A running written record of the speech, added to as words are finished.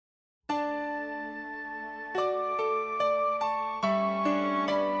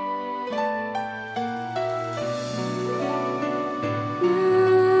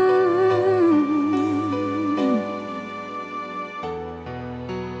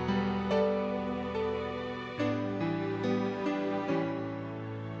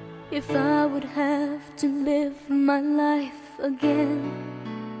If I would have to live my life again,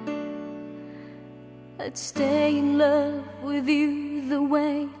 I'd stay in love with you the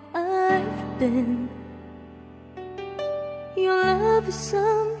way I've been. Your love is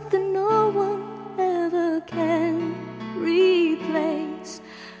something no one ever can replace.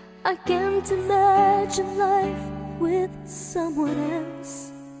 I can't imagine life with someone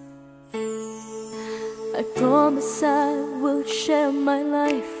else. I promise I will share my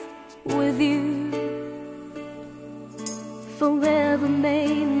life with you. Forever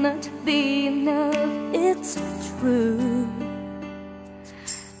may not be enough, it's true.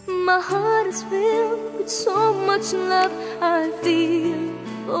 My heart is filled with so much love I feel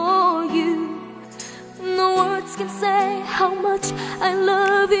for you. No words can say how much I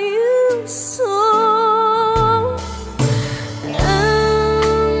love you so.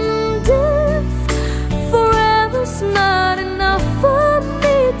 And if forever's not enough for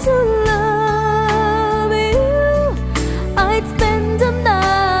me to love you, I'd spend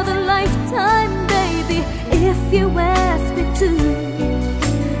another lifetime, baby, if you ask me to.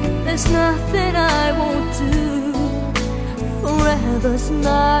 There's nothing I won't do. Forever's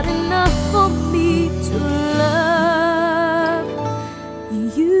not enough for me to love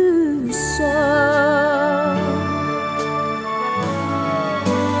you so.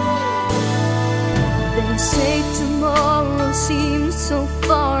 They say tomorrow seems so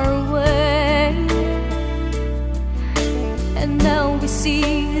far away, and now we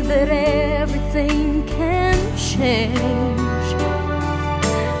see that everything can change.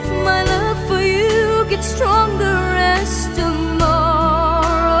 My love for you gets stronger as tomorrow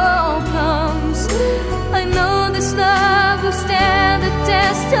comes. I know this love will stand the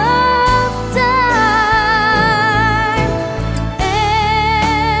test of time.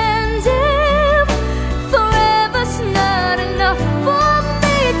 And if forever's not enough for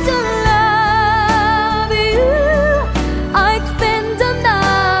me to love you, I'd spend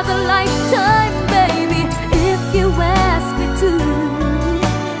another lifetime, baby, if you ask me to.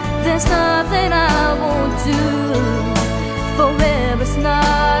 There's nothing I won't do. Forever's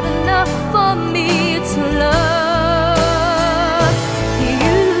not enough for me to love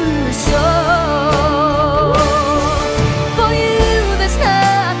you so. For you there's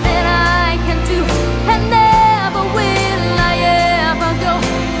nothing I can do, and never will I ever go.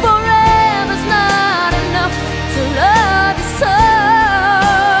 Forever's not enough to love you so.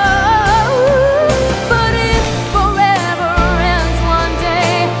 But if forever ends one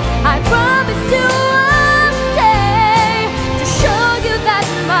day, I promise you I'll stay to show you that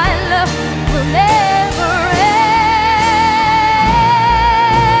my love will never end.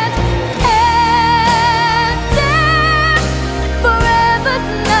 And if forever's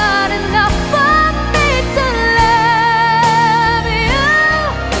not enough for me to love you,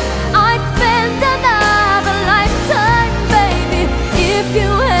 I'd spend another lifetime, baby, if you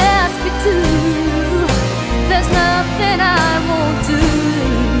ask me to. There's nothing I won't do.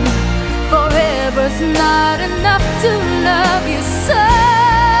 Forever's not enough.